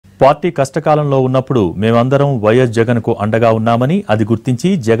Party కష్టకాలంలో ఉన్నప్పుడు మేమందరం వైఎస్ జగన్కు అండగా ఉన్నామని అది గుర్తించి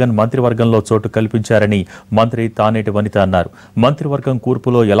జగన్ మంత్రివర్గంలో చోటు కల్పించారని మంత్రి తానేటి వనిత అన్నారు. మంత్రివర్గం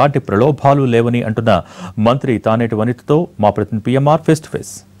కూర్పులో ఎలాంటి ప్రలోభాలు లేవని అంటున్న మంత్రి తానేటి వనితతో మా ప్రతినిధి PMR face to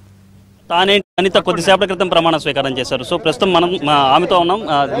face. Taneti Vanitha కొద్దిసేపటి క్రితం ప్రమాణ స్వీకారం చేశారు. సో ప్రస్తుతం మనం ఆమెతో ఉన్నాం.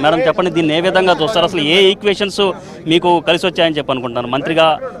 మేడం చెప్పండి, దీన్ని ఏ విధంగా చూస్తారు? అసలు ఏ ఈక్వేషన్స్ మీకు కలిసి వచ్చాయని చెప్పి అనుకుంటున్నారు మంత్రిగా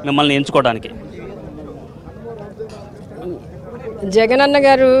మిమ్మల్ని ఎంచుకోవడానికి? జగనన్న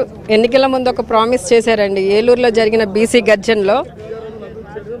గారు ఎన్నికల ముందు ఒక ప్రామిస్ చేశారండి. ఏలూరులో జరిగిన బీసీ గర్జన్లో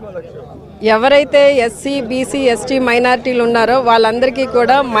ఎవరైతే ఎస్సీ బీసీ ఎస్టీ మైనారిటీలు ఉన్నారో వాళ్ళందరికీ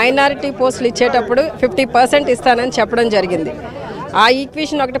కూడా మైనారిటీ పోస్టులు ఇచ్చేటప్పుడు 50% ఇస్తానని చెప్పడం జరిగింది. ఆ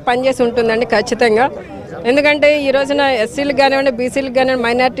ఈక్వేషన్ ఒకటి పనిచేసి ఉంటుందండి ఖచ్చితంగా. ఎందుకంటే ఈ రోజున ఎస్సీలకు కానివ్వండి, బీసీలకు కానివ్వండి,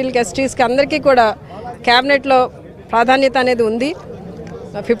 మైనారిటీలకు, ఎస్టీస్కి అందరికీ కూడా క్యాబినెట్లో ప్రాధాన్యత అనేది ఉంది,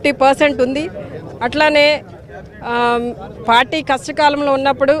 50% ఉంది. అట్లానే పార్టీ కష్టకాలంలో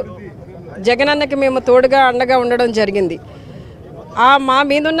ఉన్నప్పుడు జగనన్నకి మేము తోడుగా అండగా ఉండడం జరిగింది. మా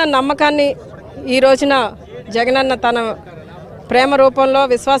మీదున్న నమ్మకాన్ని ఈ రోజున జగనన్న తన ప్రేమ రూపంలో,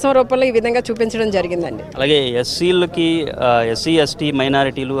 విశ్వాసం రూపంలో ఈ విధంగా చూపించడం జరిగిందండి. అలాగే ఎస్సీలకి, ఎస్సీ ఎస్టీ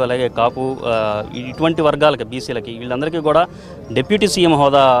మైనారిటీలు, అలాగే కాపు ఇటువంటి వర్గాలకి, బీసీలకి, వీళ్ళందరికీ కూడా డిప్యూటీ సీఎం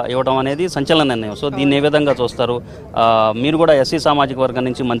హోదా ఇవ్వడం అనేది సంచలన నిర్ణయం. సో దీన్ని ఏ విధంగా చూస్తారు? మీరు కూడా ఎస్సీ సామాజిక వర్గం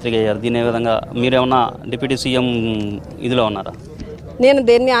నుంచి మంత్రిగా అయ్యారు. దీన్ని ఏ విధంగా, మీరేమన్నా డిప్యూటీ సీఎం ఇదిలో ఉన్నారా? నేను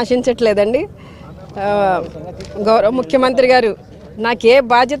దేన్ని ఆశించట్లేదండి. గౌరవ ముఖ్యమంత్రి గారు నాకు ఏ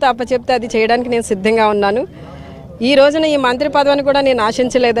బాధ్యత అప్పచెప్తే అది చేయడానికి నేను సిద్ధంగా ఉన్నాను. ఈ రోజున ఈ మంత్రి పదవిని కూడా నేను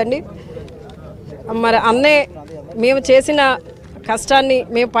ఆశించలేదండి. మరి అన్నే మేము చేసిన కష్టాన్ని,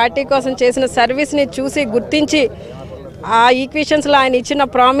 మేము పార్టీ కోసం చేసిన సర్వీస్ని చూసి గుర్తించి ఆ ఈక్వేషన్స్లో ఆయన ఇచ్చిన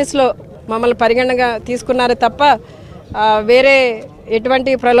ప్రామిస్లో మమ్మల్ని పరిగణనగా తీసుకున్నారు తప్ప వేరే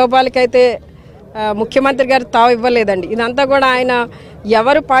ఎటువంటి ప్రలోభాలకైతే ముఖ్యమంత్రి గారు తావు ఇవ్వలేదండి. ఇదంతా కూడా ఆయన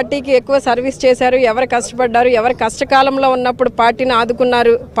ఎవరు పార్టీకి ఎక్కువ సర్వీస్ చేశారు, ఎవరు కష్టపడ్డారు, ఎవరు కష్టకాలంలో ఉన్నప్పుడు పార్టీని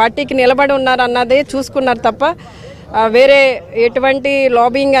ఆదుకున్నారు, పార్టీకి నిలబడి ఉన్నారు అన్నదే చూసుకున్నారు తప్ప వేరే ఎటువంటి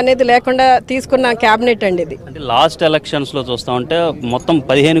లాబింగ్ అనేది లేకుండా తీసుకున్న క్యాబినెట్ అండి ఇది. అంటే లాస్ట్ ఎలక్షన్స్లో చూస్తూ ఉంటే మొత్తం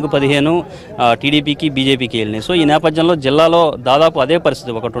 15కు 15 టీడీపీకి బీజేపీకి వెళ్ళినాయి. సో ఈ నేపథ్యంలో జిల్లాలో దాదాపు అదే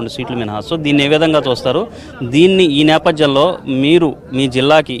పరిస్థితి, 1-2 సీట్లు మినహా. సో దీన్ని ఏ విధంగా చూస్తారు? ఈ నేపథ్యంలో మీరు మీ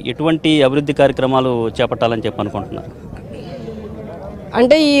జిల్లాకి ఎటువంటి అభివృద్ధి కార్యక్రమాలు చేపట్టాలని చెప్పి అనుకుంటున్నారు?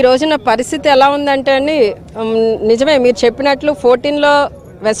 అంటే ఈ రోజున పరిస్థితి ఎలా ఉందంటే అండి, నిజమే మీరు చెప్పినట్లు 14లో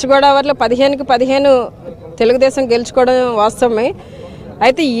వెస్ట్ గోదావరిలో 15కు 15 తెలుగుదేశం గెలుచుకోవడం వాస్తవమే.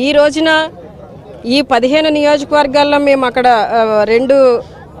 అయితే ఈ రోజున ఈ 15 నియోజకవర్గాల్లో మేము అక్కడ 2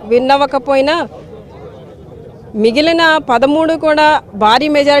 విన్ అవ్వకపోయినా మిగిలిన 13 కూడా భారీ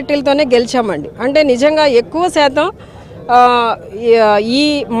మెజారిటీలతోనే గెలిచామండి. అంటే నిజంగా ఎక్కువ శాతం ఈ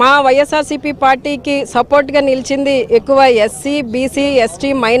మా వైఎస్ఆర్సీపీ పార్టీకి సపోర్ట్గా నిలిచింది ఎక్కువ ఎస్సీ బీసీ ఎస్టీ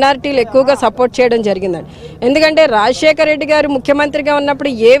మైనారిటీలు ఎక్కువగా సపోర్ట్ చేయడం జరిగిందండి. ఎందుకంటే రాజశేఖర రెడ్డి గారు ముఖ్యమంత్రిగా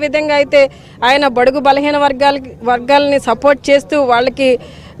ఉన్నప్పుడు ఏ విధంగా అయితే ఆయన బడుగు బలహీన వర్గాలని సపోర్ట్ చేస్తూ వాళ్ళకి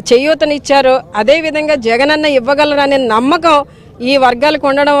చేయూతనిచ్చారో అదేవిధంగా జగనన్న ఇవ్వగలరనే నమ్మకం ఈ వర్గాలకు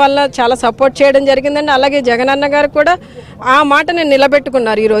ఉండడం వల్ల చాలా సపోర్ట్ చేయడం జరిగిందండి. అలాగే జగనన్న గారు కూడా ఆ మాటని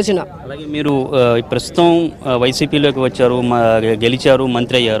నిలబెట్టుకున్నారు ఈ రోజున. అలాగే మీరు ప్రస్తుతం వైసీపీలోకి వచ్చారు, గెలిచారు,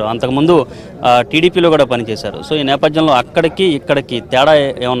 మంత్రి అయ్యారు. అంతకుముందు టీడీపీలో కూడా పనిచేశారు. సో ఈ నేపథ్యంలో అక్కడికి ఇక్కడికి తేడా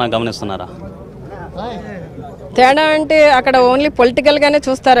ఏమన్నా గమనిస్తున్నారా? తేడా అంటే అక్కడ ఓన్లీ పొలిటికల్గానే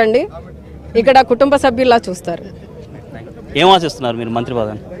చూస్తారండి, ఇక్కడ కుటుంబ సభ్యుల్లా చూస్తారు. ఏం ఆశిస్తున్నారు మీరు మంత్రి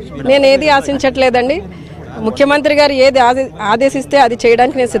పదవిని? నేను ఏది ఆశించట్లేదండి. ముఖ్యమంత్రి గారు ఏది ఆదేశిస్తే అది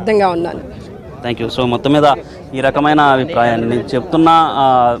చేయడానికి నేను సిద్ధంగా ఉన్నాను. Thank you. సో మొత్తం మీద ఈ రకమైన అభిప్రాయాన్ని నేను చెప్తున్న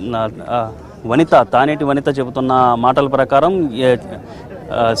వనిత, తానేటి వనిత చెబుతున్న మాటల ప్రకారం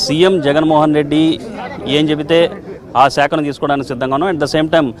సీఎం జగన్మోహన్ రెడ్డి ఏం చెబితే ఆ శాఖను తీసుకోవడానికి సిద్ధంగా ఉన్నాం. అట్ ద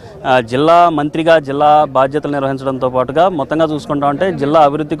సేమ్ టైం జిల్లా మంత్రిగా జిల్లా బాధ్యతలు నిర్వహించడంతో పాటుగా మొత్తంగా చూసుకుంటా ఉంటే జిల్లా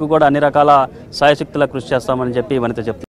అభివృద్ధికి కూడా అన్ని రకాల సాయశక్తుల కృషి చేస్తామని చెప్పి వనిత చెప్తున్నారు.